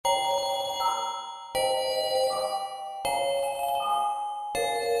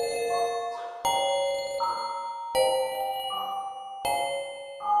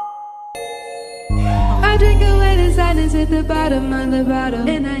Always at the bottom of the bottom,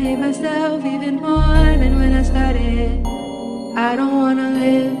 and I hate myself even more than when I started. I don't wanna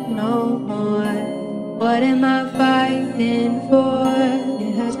live no more. What am I fighting for?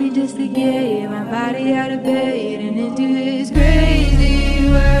 It hurts me just to get my body out of bed and into this crazy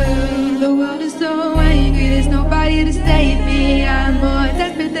world. The world is so angry, there's nobody to save me. I'm more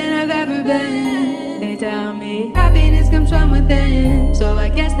desperate than I've ever been. They tell me happiness comes from within, so I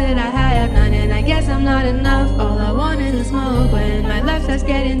guess that I have none, and I guess I'm not enough. All I want is to smoke when my life starts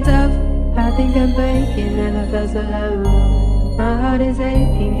getting tough. I think I'm breaking, never felt so low. My heart is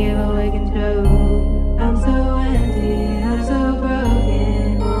aching, give away control. I'm so empty, I'm so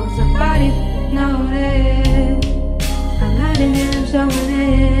broken. Won't somebody notice? I'm hurting and I'm showing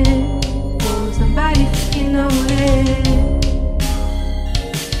it. Won't somebody notice?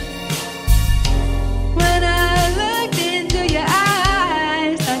 When I looked into your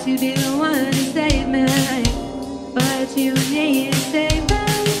eyes, thought you'd be the one to save me, but you need to save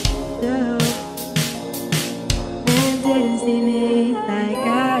myself. And didn't see me like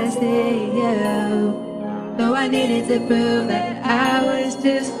I see you. So I needed to prove that I was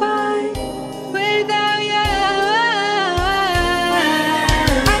just fine without you.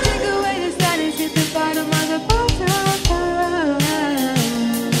 I took away the sadness at the bottom of the bottle.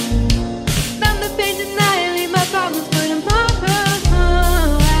 Numb the pain tonight, leave my problems for tomorrow.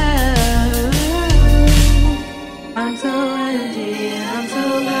 I'm so empty and I'm so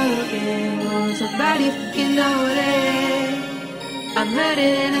broken. Won't somebody fucking notice? I'm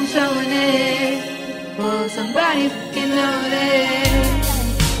hurting and I'm showing it. Won't somebody fucking notice?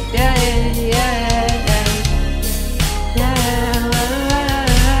 Yeah, yeah, yeah.